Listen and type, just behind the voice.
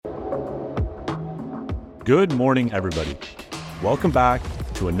Good morning, everybody. Welcome back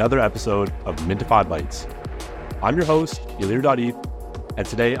to another episode of Mintify Bites. I'm your host, Daughtry, and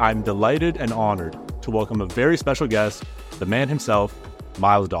today I'm delighted and honored to welcome a very special guest, the man himself,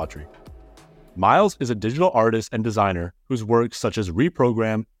 Myles Daughtry. Myles is a digital artist and designer whose work such as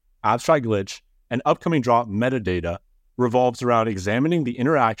Reprogram, Abstract Glitch, and upcoming drop Metadata revolves around examining the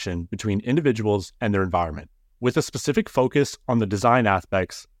interaction between individuals and their environment, with a specific focus on the design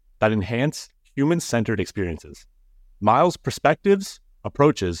aspects that enhance human-centered experiences. Myles' perspectives,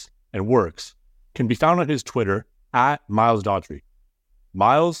 approaches, and works can be found on his Twitter at Myles Daughtry.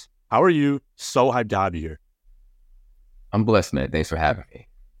 Myles, how are you? So hyped to have you here. I'm blessed, man. Thanks for having me.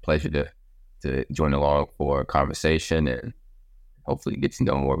 Pleasure to join along for a conversation and hopefully get to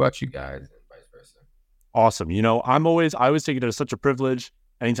know more about you guys and vice versa. Awesome. You know, I always take it as such a privilege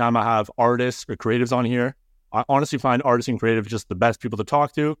anytime I have artists or creatives on here. I honestly find artists and creatives just the best people to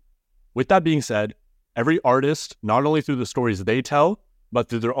talk to. With that being said, every artist, not only through the stories they tell, but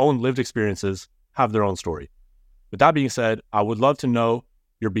through their own lived experiences, have their own story. With that being said, I would love to know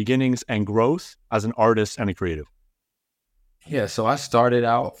your beginnings and growth as an artist and a creative. Yeah, so I started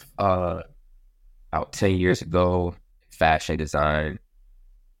out about 10 years ago, fashion design.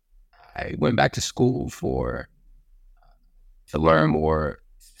 I went back to school to learn more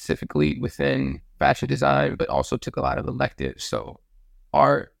specifically within fashion design, but also took a lot of electives. So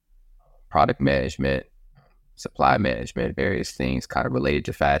art, product management, supply management, various things kind of related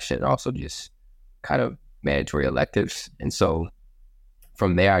to fashion, also just kind of mandatory electives. And so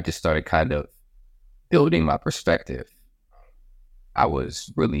from there, I just started kind of building my perspective. I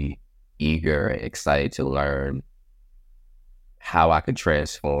was really eager and excited to learn how I could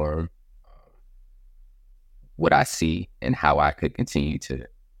transform what I see and how I could continue to,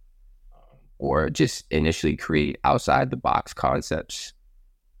 or just initially create outside the box concepts.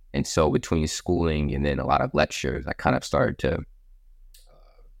 And so between schooling and then a lot of lectures, I kind of started to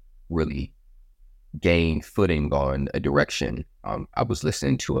really gain footing on a direction. I was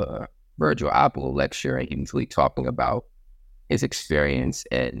listening to a Virgil Abloh lecture, and he was really talking about his experience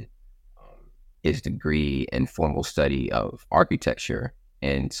and his degree and formal study of architecture.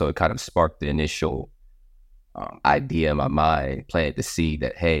 And so it kind of sparked the initial idea in my mind, planted the seed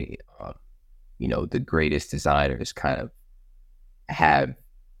that, hey, the greatest designers kind of have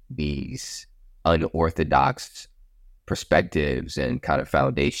these unorthodox perspectives and kind of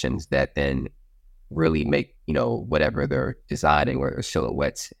foundations that then really make, whatever they're designing or their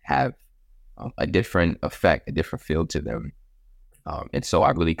silhouettes have a different effect, a different feel to them. And so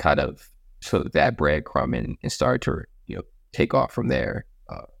I really kind of took that breadcrumb and started to, take off from there,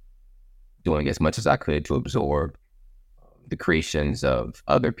 doing as much as I could to absorb the creations of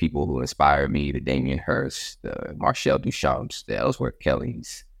other people who inspired me, the Damien Hirst, the Marcel Duchamps, the Ellsworth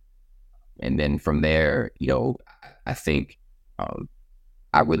Kellys. And then from there, I think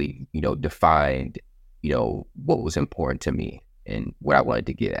I really, defined, what was important to me and what I wanted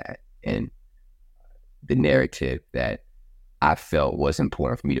to get at, and the narrative that I felt was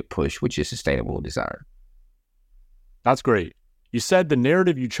important for me to push, which is sustainable design. That's great. You said the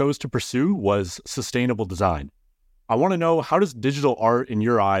narrative you chose to pursue was sustainable design. I want to know, how does digital art in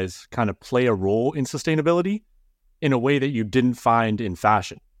your eyes kind of play a role in sustainability in a way that you didn't find in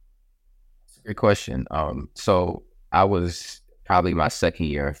fashion? That's a great question. So I was probably my second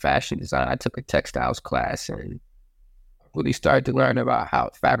year in fashion design. I took a textiles class and really started to learn about how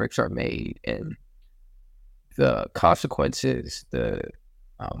fabrics are made and the consequences, the,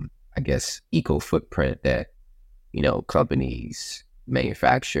 eco footprint that, companies,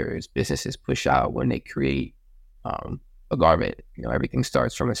 manufacturers, businesses push out when they create a garment. Everything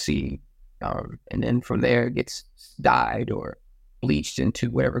starts from a seed, and then from there it gets dyed or bleached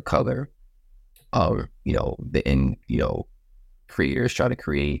into whatever color, the end, creators try to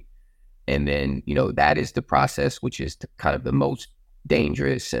create. And then, that is the process, which is kind of the most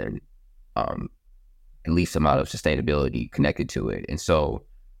dangerous and least amount of sustainability connected to it. And so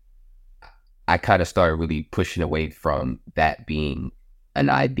I kind of started really pushing away from that being an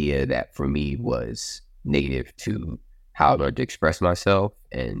idea that for me was native to how I learned to express myself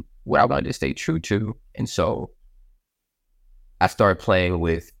and what I wanted to stay true to. And so I started playing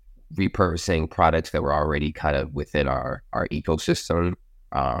with repurposing products that were already kind of within our ecosystem,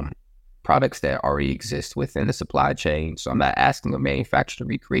 products that already exist within the supply chain. So I'm not asking a manufacturer to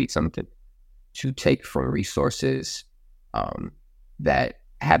recreate something, to take from resources that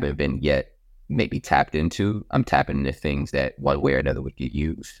haven't been yet maybe tapped into. I'm tapping into things that one way or another would get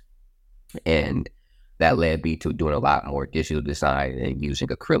used. And that led me to doing a lot more digital design and using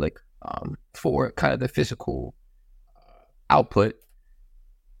acrylic for kind of the physical output.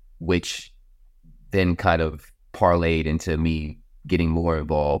 which then kind of parlayed into me getting more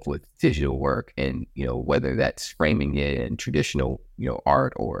involved with digital work, and whether that's framing it in traditional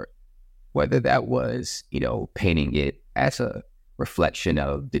art, or whether that was painting it as a reflection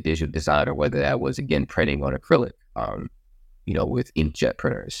of the digital design, or whether that was again printing on acrylic with inkjet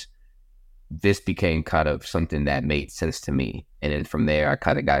printers. This became kind of something that made sense to me, and then from there I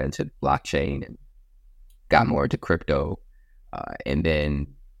kind of got into blockchain and got more into crypto, and then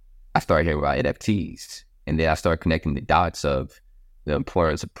I started hearing about NFTs, and then I started connecting the dots of the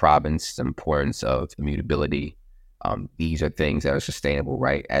importance of provenance, the importance of immutability. These are things that are sustainable,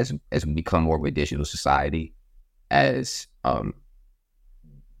 right? As we become more of a digital society, as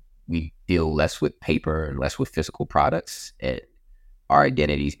we deal less with paper and less with physical products, and our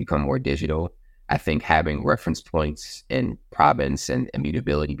identities become more digital, I think having reference points in provenance and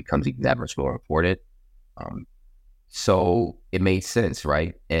immutability becomes even that much more important. So it made sense,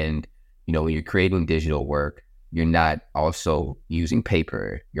 right? And when you're creating digital work, you're not also using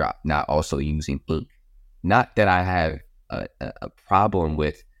paper. You're not also using ink. Not that I have a problem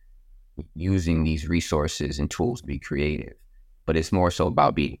with using these resources and tools to be creative, but it's more so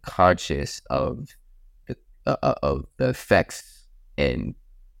about being conscious of the effects, and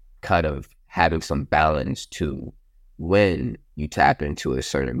kind of having some balance to when you tap into a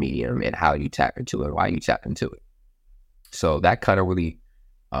certain medium and how you tap into it, why you tap into it. So that kind of really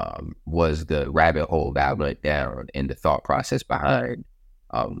was the rabbit hole that I went down, and the thought process behind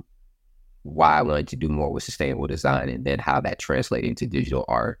why I wanted to do more with sustainable design, and then how that translated into digital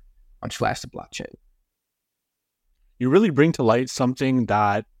art on / the blockchain. You really bring to light something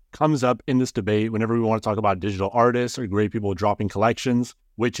that comes up in this debate whenever we want to talk about digital artists or great people dropping collections,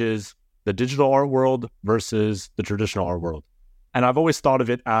 which is the digital art world versus the traditional art world. And I've always thought of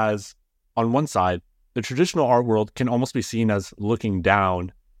it as, on one side, the traditional art world can almost be seen as looking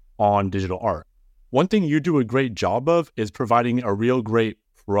down on digital art. One thing you do a great job of is providing a real great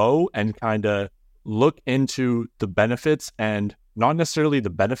pro and kind of look into the benefits, and not necessarily the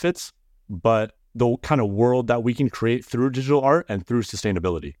benefits, but the kind of world that we can create through digital art and through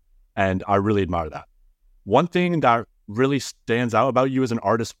sustainability. And I really admire that. One thing that really stands out about you as an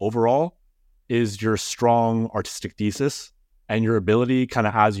artist overall is your strong artistic thesis and your ability, kind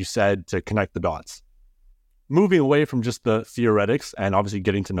of, as you said, to connect the dots. Moving away from just the theoretics and obviously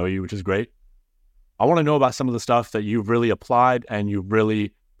getting to know you, which is great, I want to know about some of the stuff that you've really applied and you've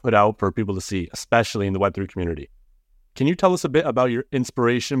really put out for people to see, especially in the Web3 community. Can you tell us a bit about your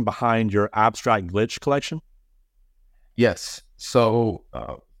inspiration behind your abstract glitch collection? Yes. So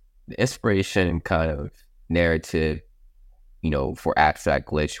the inspiration kind of narrative, for abstract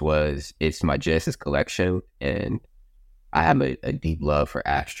glitch was, it's my Genesis collection, and I have a deep love for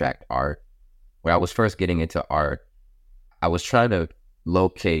abstract art. When I was first getting into art, I was trying to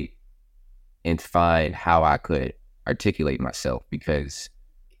locate and find how I could articulate myself, because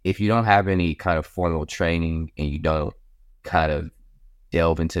if you don't have any kind of formal training and you don't kind of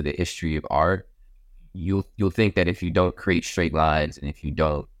delve into the history of art, you'll think that if you don't create straight lines and if you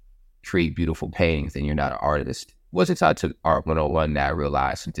don't create beautiful paintings, then you're not an artist. It wasn't until I took Art 101 that I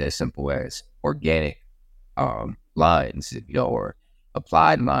realized something as simple as organic lines, or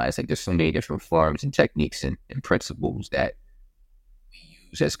applied lines. Like, there's so many different forms and techniques and principles that we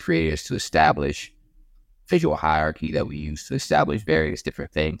use as creators to establish visual hierarchy, that we use to establish various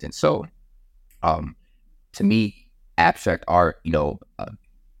different things. And so, to me, abstract art,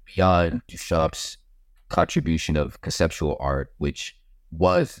 beyond Duchamp's contribution of conceptual art, which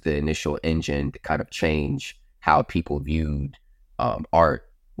was the initial engine to kind of change how people viewed art,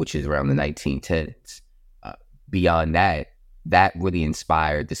 which is around the 1910s. Beyond that, that really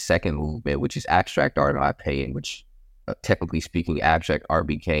inspired the second movement, which is abstract art, in my opinion, which, technically speaking, abstract art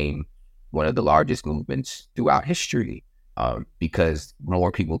became one of the largest movements throughout history, because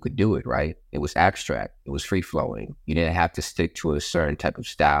more people could do it, right? It was abstract. It was free-flowing. You didn't have to stick to a certain type of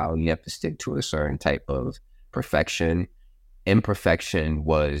style. You have to stick to a certain type of perfection. Imperfection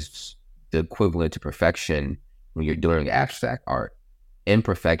was the equivalent to perfection when you're doing abstract art.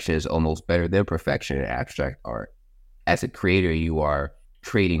 Imperfection is almost better than perfection in abstract art. As a creator, you are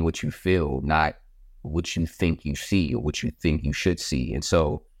creating what you feel, not what you think you see or what you think you should see. And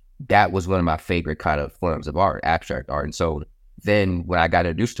so that was one of my favorite kind of forms of art, abstract art. And so then when I got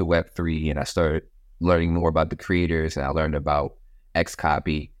introduced to Web3 and I started learning more about the creators and I learned about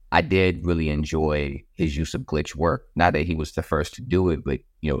Xcopy, I did really enjoy his use of glitch work. Not that he was the first to do it, but,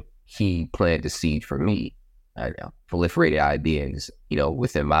 he planted the seed for me, proliferated ideas,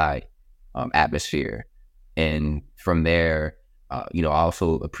 within my atmosphere. And from there, I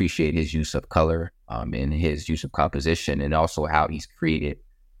also appreciate his use of color and his use of composition, and also how he's created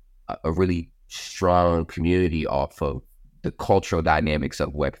a really strong community off of the cultural dynamics of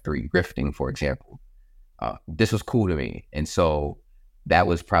Web3 grifting, for example. This was cool to me. And so that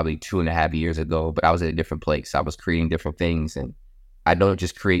was probably 2.5 years ago, but I was at a different place. I was creating different things, and I don't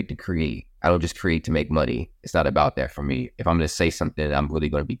just create to create. I don't just create to make money. It's not about that for me. If I'm going to say something, I'm really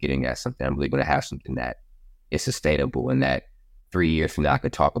going to be getting at something. I'm really going to have something that is sustainable and that 3 years from now I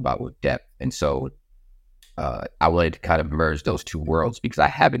could talk about with depth. And so I wanted to kind of merge those two worlds because I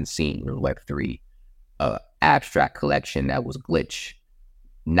haven't seen in Web3 abstract collection that was glitch.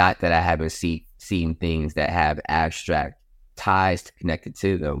 Not that I haven't seen things that have abstract ties connected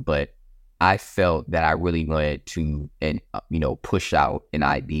to them, but I felt that I really wanted to, push out an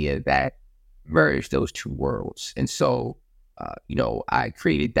idea that merged those two worlds. And so, I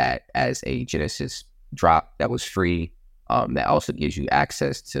created that as a Genesis drop that was free. That also gives you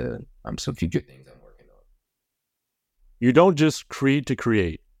access to some future things I'm working on. You don't just create to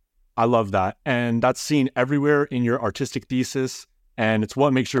create. I love that. And that's seen everywhere in your artistic thesis. And it's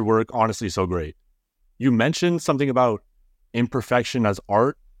what makes your work honestly so great. You mentioned something about imperfection as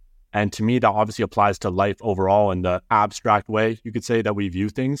art. And to me, that obviously applies to life overall in the abstract way, you could say, that we view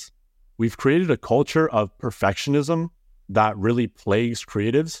things. We've created a culture of perfectionism that really plagues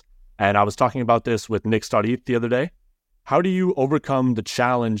creatives. And I was talking about this with Daughtry the other day. How do you overcome the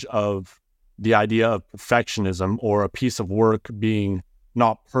challenge of the idea of perfectionism or a piece of work being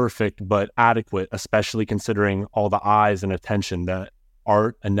not perfect, but adequate, especially considering all the eyes and attention that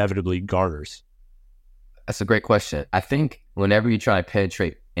art inevitably garners? That's a great question. I think whenever you try to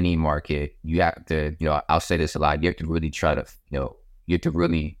penetrate any market, you have to, I'll say this a lot, you have to really try to, you have to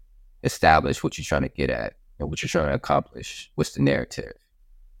really establish what you're trying to get at and what you're trying to accomplish. What's the narrative?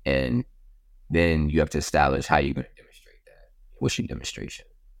 And then you have to establish how you're going to demonstrate that. What's your demonstration?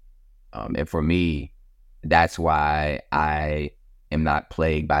 And for me, that's why I am not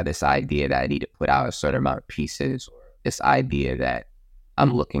plagued by this idea that I need to put out a certain amount of pieces, or this idea that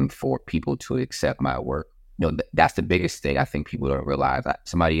I'm looking for people to accept my work. That's the biggest thing I think people don't realize.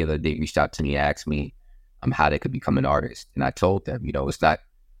 Somebody the other day reached out to me and asked me how they could become an artist. And I told them, it's not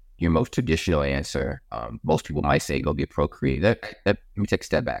your most traditional answer. Most people might say, go get Procreate. Let me take a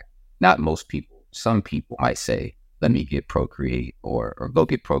step back. Not most people. Some people might say, let me get Procreate or go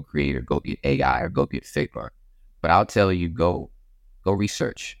get Procreate or go get AI or go get Figma. But I'll tell you, go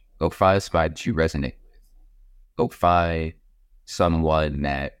research. Go find somebody that you resonate with. Go find someone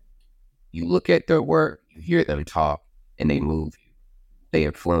that you look at their work, you hear them talk, and they move you. They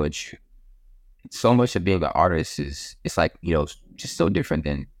influence you. So much of being an artist it's like, just so different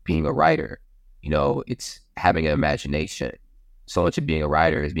than being a writer. It's having an imagination. So much of being a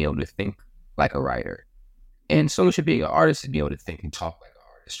writer is being able to think like a writer. And so much of being an artist is being able to think and talk like an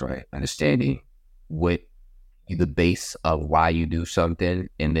artist, right? Understanding what the base of why you do something,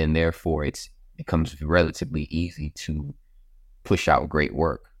 and then therefore it becomes relatively easy to push out great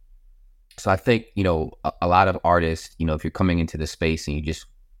work. So I think, a lot of artists, if you're coming into the space and you just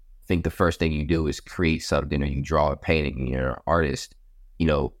think the first thing you do is create something or you draw a painting and you're an artist,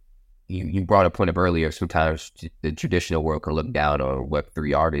 you brought a point up earlier, sometimes the traditional world can look down on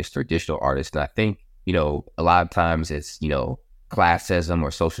Web3 artists or digital artists. And I think, a lot of times it's, classism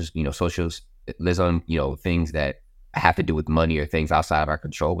or socialism, things that have to do with money or things outside of our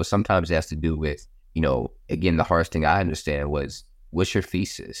control. But sometimes it has to do with, again, the hardest thing I understand was, what's your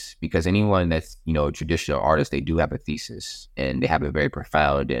thesis? Because anyone that's, a traditional artist, they do have a thesis, and they have a very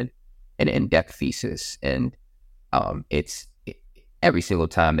profound and in-depth thesis. And every single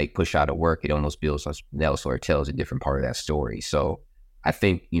time they push out a work, it almost builds something else or it tells a different part of that story. So I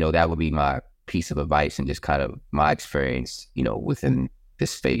think, that would be my piece of advice and just kind of my experience, within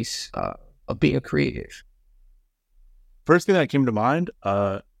this space of being a creative. First thing that came to mind,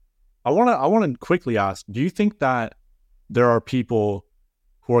 I want to quickly ask, do you think that there are people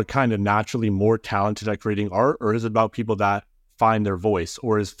who are kind of naturally more talented at creating art, or is it about people that find their voice,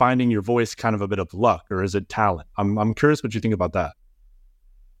 or is finding your voice kind of a bit of luck, or is it talent? I'm curious what you think about that.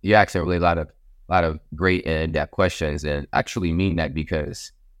 You asked a really lot of great and in-depth questions, and I actually mean that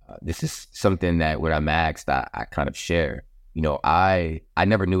because this is something that when I'm asked, I kind of share. I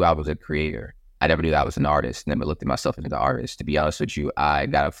never knew I was a creator. I never knew I was an artist. Never looked at myself as an artist. To be honest with you, I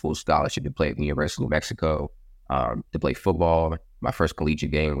got a full scholarship to play at the University of Mexico, to play football. My first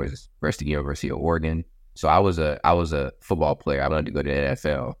collegiate game was versus the University of Oregon. So I was a football player. I wanted to go to the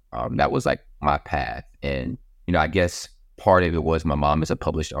NFL. That was like my path. And, I guess part of it was my mom is a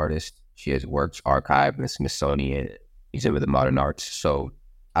published artist. She has works archived in the Smithsonian, Museum of the Modern Arts. So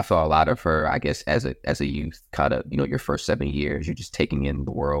I saw a lot of her, I guess, as a youth, kind of, your first 7 years, you're just taking in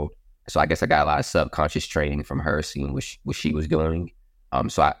the world. So I guess I got a lot of subconscious training from her, seeing what she was doing.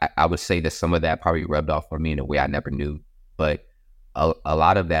 So I would say that some of that probably rubbed off on me in a way I never knew. But a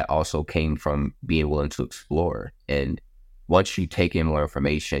lot of that also came from being willing to explore. And once you take in more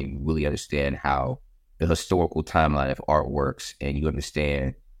information, you really understand how the historical timeline of art works, and you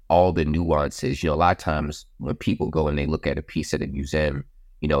understand all the nuances. A lot of times when people go and they look at a piece at a museum,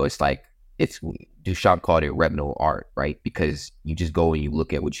 it's like, Duchamp called it retinal art, right? Because you just go and you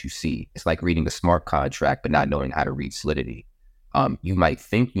look at what you see. It's like reading a smart contract, but not knowing how to read solidity. You might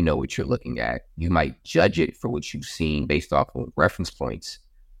think you know what you're looking at. You might judge it for what you've seen based off of reference points,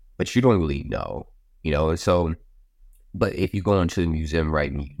 but you don't really know, And so, but if you go into the museum,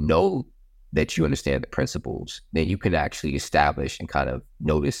 right, and you know that you understand the principles, then you can actually establish and kind of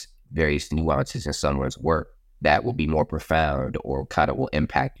notice various nuances in someone's work that will be more profound or kind of will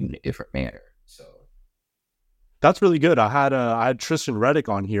impact you in a different manner. So that's really good. I had Tristan Reddick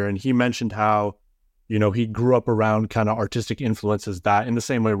on here, and he mentioned how, he grew up around kind of artistic influences that in the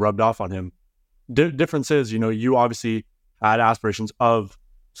same way rubbed off on him. Difference is, you obviously had aspirations of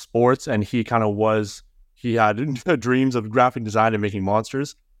sports, and he had dreams of graphic design and making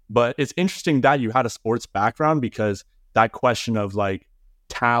monsters. But it's interesting that you had a sports background, because that question of like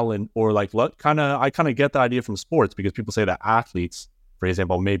talent or like I kind of get the idea from sports, because people say that athletes, for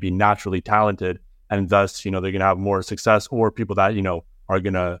example, may be naturally talented, and thus, they're going to have more success, or people that, are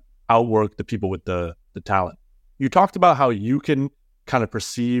going to outwork the people with the talent. You talked about how you can kind of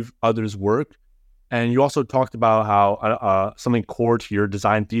perceive others' work. And you also talked about how something core to your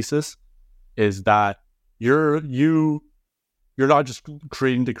design thesis is that you're not just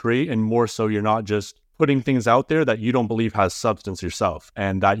creating to create, and more so you're not just putting things out there that you don't believe has substance yourself,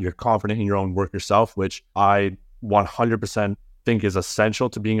 and that you're confident in your own work yourself, which I 100% think is essential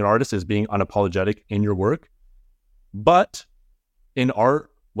to being an artist, is being unapologetic in your work. But in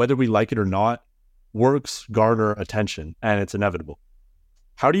art, whether we like it or not, works garner attention, and it's inevitable.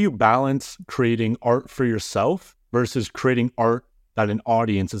 How do you balance creating art for yourself versus creating art that an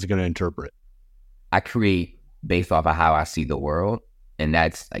audience is going to interpret? I create based off of how I see the world. And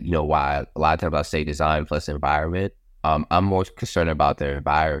that's, why a lot of times I say design plus environment. I'm more concerned about the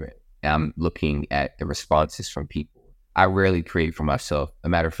environment. And I'm looking at the responses from people. I rarely create for myself. As a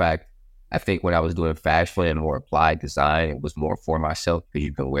matter of fact, I think when I was doing fashion and more applied design, it was more for myself, because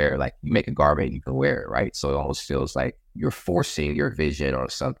you can wear, like, you make a garment, you can wear it, right? So it almost feels like you're forcing your vision on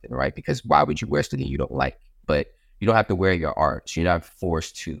something, right? Because why would you wear something you don't like? But you don't have to wear your art. So you're not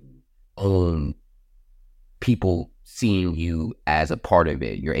forced to own people seeing you as a part of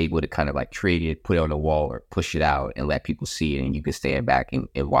it. You're able to kind of like create it, put it on the wall, or push it out and let people see it, and you can stand back and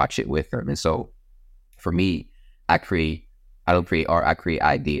watch it with them. And so for me, I don't create art, I create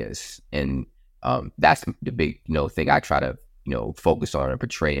ideas. And that's the big, thing I try to, focus on and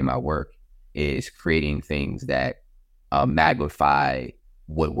portray in my work, is creating things that magnify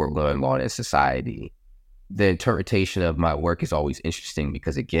what we're going on in society. The interpretation of my work is always interesting,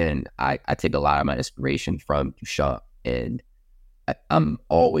 because again, I take a lot of my inspiration from Duchamp, and I'm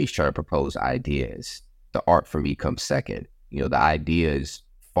always trying to propose ideas. The art for me comes second. The idea is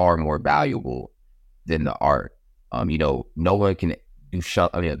far more valuable than the art. No one can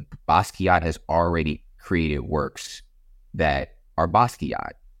Basquiat has already created works that are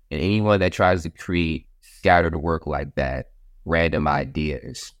Basquiat, and anyone that tries to create scattered work like that, random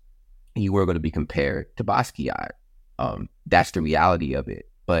ideas, you are going to be compared to Basquiat. That's the reality of it.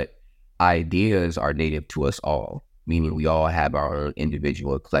 But ideas are native to us all, meaning we all have our own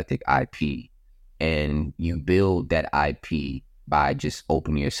individual eclectic IP, and you build that IP by just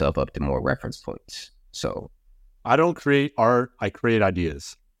opening yourself up to more reference points. So I don't create art, I create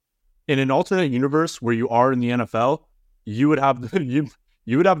ideas. In an alternate universe where you are in the NFL, you would have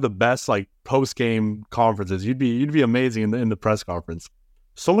you would have the best like post-game conferences. You'd be amazing in the press conference.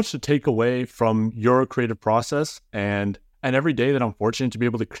 So much to take away from your creative process, and every day that I'm fortunate to be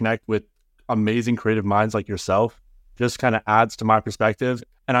able to connect with amazing creative minds like yourself just kind of adds to my perspective.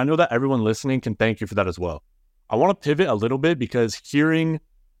 And I know that everyone listening can thank you for that as well. I want to pivot a little bit, because hearing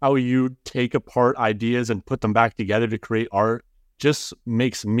how you take apart ideas and put them back together to create art just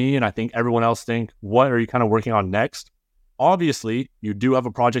makes me, and I think everyone else, think, what are you kind of working on next? Obviously, you do have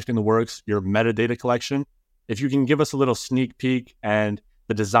a project in the works, your metadata collection. If you can give us a little sneak peek and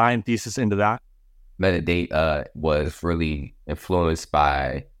the design thesis into that. Metadata was really influenced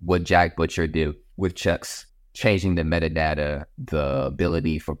by what Jack Butcher did with Chuck's, changing the metadata, the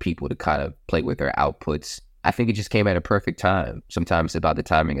ability for people to kind of play with their outputs. I think it just came at a perfect time. Sometimes about the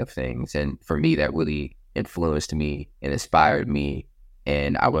timing of things. And for me, that really influenced me and inspired me.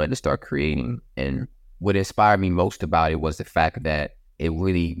 And I wanted to start creating. And what inspired me most about it was the fact that it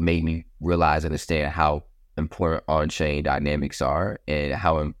really made me realize and understand how important on-chain dynamics are and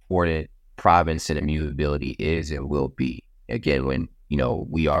how important provenance and immutability is and will be. Again, when,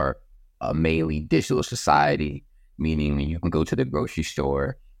 we are a mainly digital society, meaning you can go to the grocery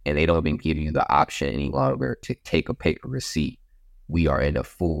store and they don't even give you the option any longer to take a paper receipt. We are in a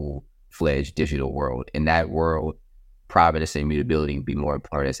full-fledged digital world. In that world, provenance and immutability will be more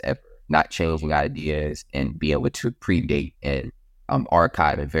important as ever. Not changing ideas and being able to predate and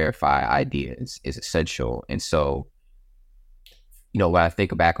archive and verify ideas is essential. And so, when I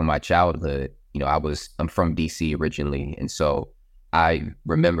think back on my childhood, I'm from DC originally. And so I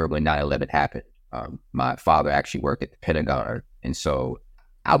remember when 9/11 happened. My father actually worked at the Pentagon. And so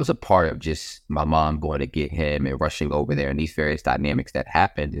I was a part of just my mom going to get him and rushing over there and these various dynamics that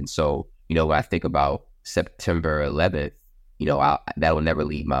happened. And so, when I think about September 11th, that will never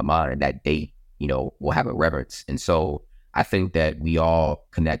leave my mind. That date, will have a reverence. And so I think that we all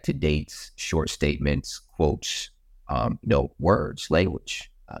connect to dates, short statements, quotes, words,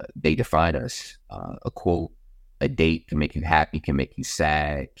 language. They define us. A quote, a date can make you happy, can make you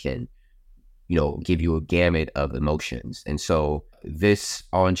sad, can, give you a gamut of emotions. And so this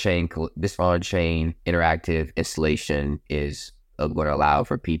on-chain interactive installation is going to allow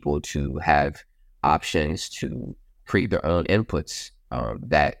for people to have options to create their own inputs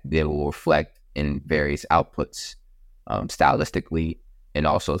that they will reflect in various outputs stylistically, and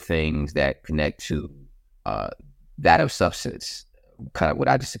also things that connect to that of substance, kind of what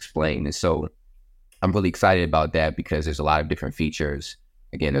I just explained. And so I'm really excited about that because there's a lot of different features.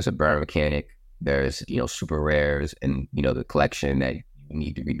 Again, there's a burn mechanic, there's, super rares, and, the collection that you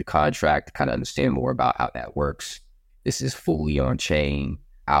need to read the contract to kind of understand more about how that works. This is fully on chain.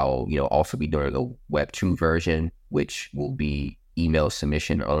 I'll, also be doing the Web 2 version, which will be email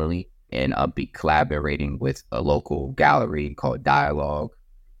submission only. And I'll be collaborating with a local gallery called Dialogue.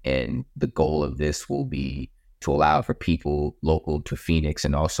 And the goal of this will be to allow for people local to Phoenix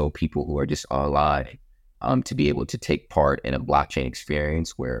and also people who are just online to be able to take part in a blockchain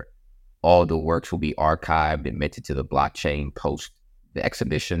experience where all the works will be archived and minted to the blockchain post the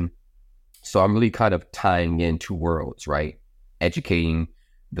exhibition. So I'm really kind of tying in two worlds, right? Educating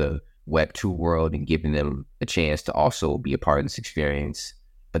the Web 2 world and giving them a chance to also be a part of this experience,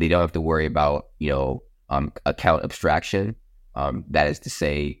 but they don't have to worry about, account abstraction. That is to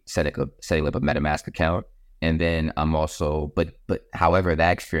say, setting up a MetaMask account. And then I'm also, but however,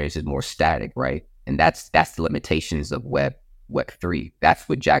 that experience is more static, right? And that's the limitations of Web 3. That's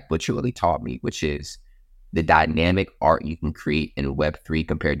what Jack Butcher really taught me, which is the dynamic art you can create in Web 3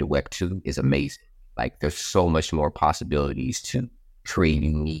 compared to Web 2 is amazing. Like there's so much more possibilities to create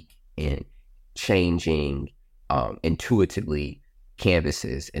unique and changing, intuitively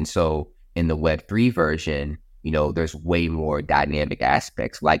canvases. And so in the Web 3 version, there's way more dynamic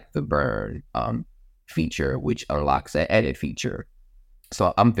aspects like the burn feature, which unlocks that edit feature.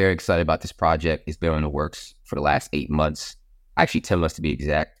 So I'm very excited about this project. It's been in the works for the last 8 months, actually 10 months to be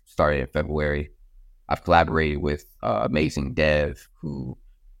exact, started in February. I've collaborated with amazing dev who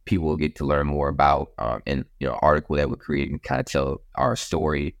people will get to learn more about in article that we're creating, kind of tell our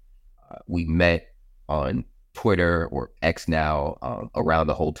story. We met on Twitter or X now around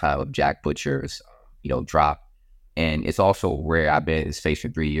the whole time of Jack Butcher's drop. And it's also rare. I've been in this space for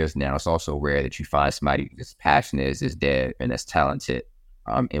 3 years now. It's also rare that you find somebody as passionate as this dev and as talented.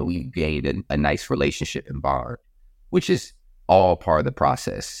 And we've gained a nice relationship and bond, which is all part of the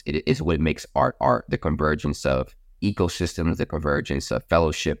process. It is what makes art, the convergence of ecosystems, the convergence of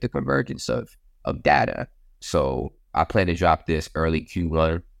fellowship, the convergence of data. So I plan to drop this early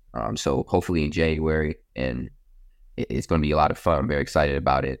Q1. So hopefully in January, and it's going to be a lot of fun. I'm very excited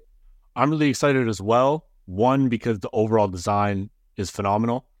about it. I'm really excited as well. One, because the overall design is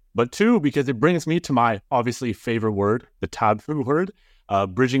phenomenal, but two, because it brings me to my obviously favorite word, the taboo word,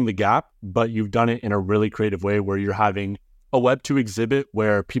 bridging the gap, but you've done it in a really creative way where you're having a Web 2 exhibit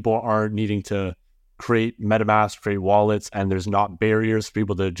where people aren't needing to create MetaMask, create wallets, and there's not barriers for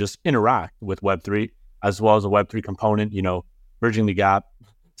people to just interact with Web 3, as well as a Web 3 component, bridging the gap,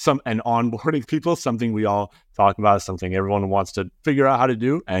 and onboarding people, something we all talk about, something everyone wants to figure out how to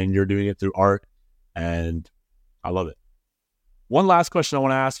do, and you're doing it through art, and I love it. One last question I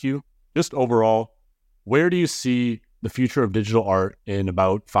want to ask you, just overall, where do you see the future of digital art in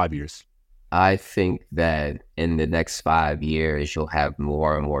about 5 years? I think that in the next 5 years, you'll have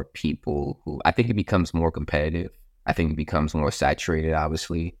more and more people who, I think it becomes more competitive. I think it becomes more saturated,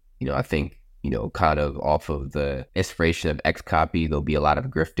 obviously. I think, kind of off of the inspiration of XCopy, there'll be a lot of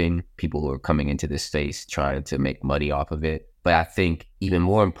grifting, people who are coming into this space trying to make money off of it. But I think even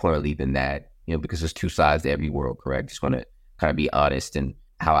more importantly than that, because there's two sides to every world, correct? Just want to kind of be honest. And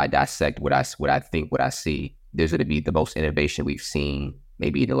how I dissect what I think, what I see. There's going to be the most innovation we've seen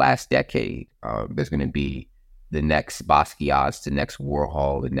maybe in the last decade. There's going to be the next Basquiat's, the next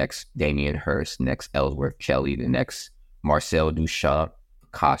Warhol, the next Damien Hirst, the next Ellsworth Kelly, the next Marcel Duchamp,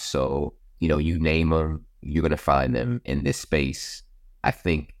 Picasso. You name them, you're going to find them in this space. I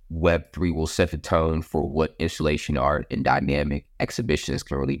think Web3 will set the tone for what installation art and dynamic exhibitions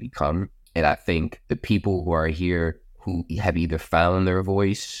can really become. And I think the people who are here who have either found their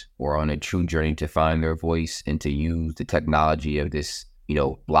voice or on a true journey to find their voice and to use the technology of this,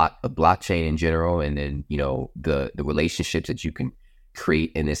 blockchain in general, and then, the relationships that you can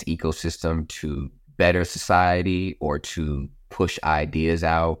create in this ecosystem to better society or to push ideas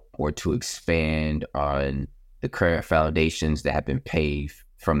out or to expand on the current foundations that have been paved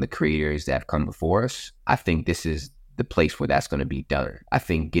from the creators that have come before us. I think this is the place where that's going to be done. I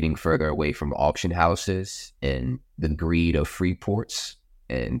think getting further away from auction houses and the greed of free ports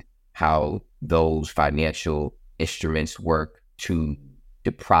and how those financial instruments work to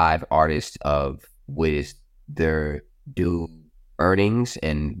deprive artists of what is their due earnings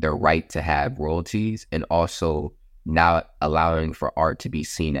and their right to have royalties, and also not allowing for art to be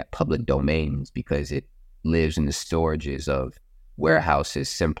seen at public domains because it lives in the storages of warehouses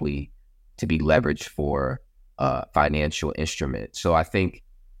simply to be leveraged for financial instrument. So I think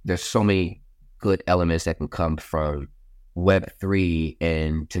there's so many good elements that can come from Web3,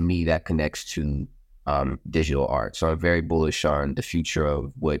 and to me that connects to digital art. So I'm very bullish on the future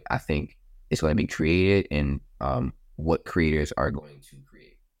of what I think is going to be created and what creators are going to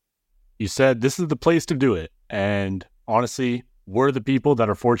create. You said this is the place to do it. And honestly, we're the people that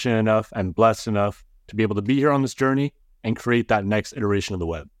are fortunate enough and blessed enough to be able to be here on this journey and create that next iteration of the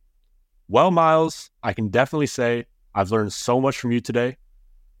web. Well, Myles, I can definitely say I've learned so much from you today,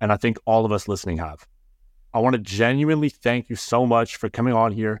 and I think all of us listening have. I want to genuinely thank you so much for coming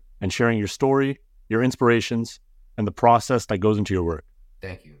on here and sharing your story, your inspirations, and the process that goes into your work.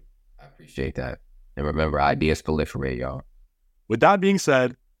 Thank you. I appreciate that. And remember, ideas proliferate, y'all. With that being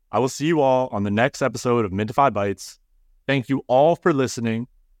said, I will see you all on the next episode of Mintify Bites. Thank you all for listening,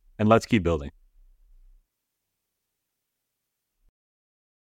 and let's keep building.